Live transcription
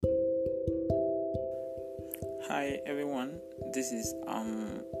Hi everyone, this is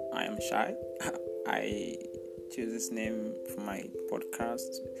I am Shy. I chose this name for my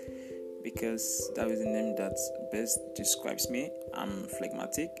podcast because that is the name that best describes me. I'm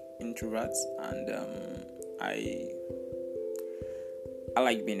phlegmatic, introvert, and I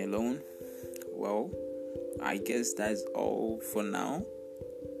like being alone. Well, I guess that's all for now.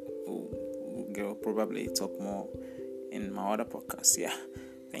 We'll probably talk more in my other podcast. Yeah,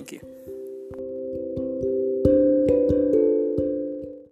 thank you.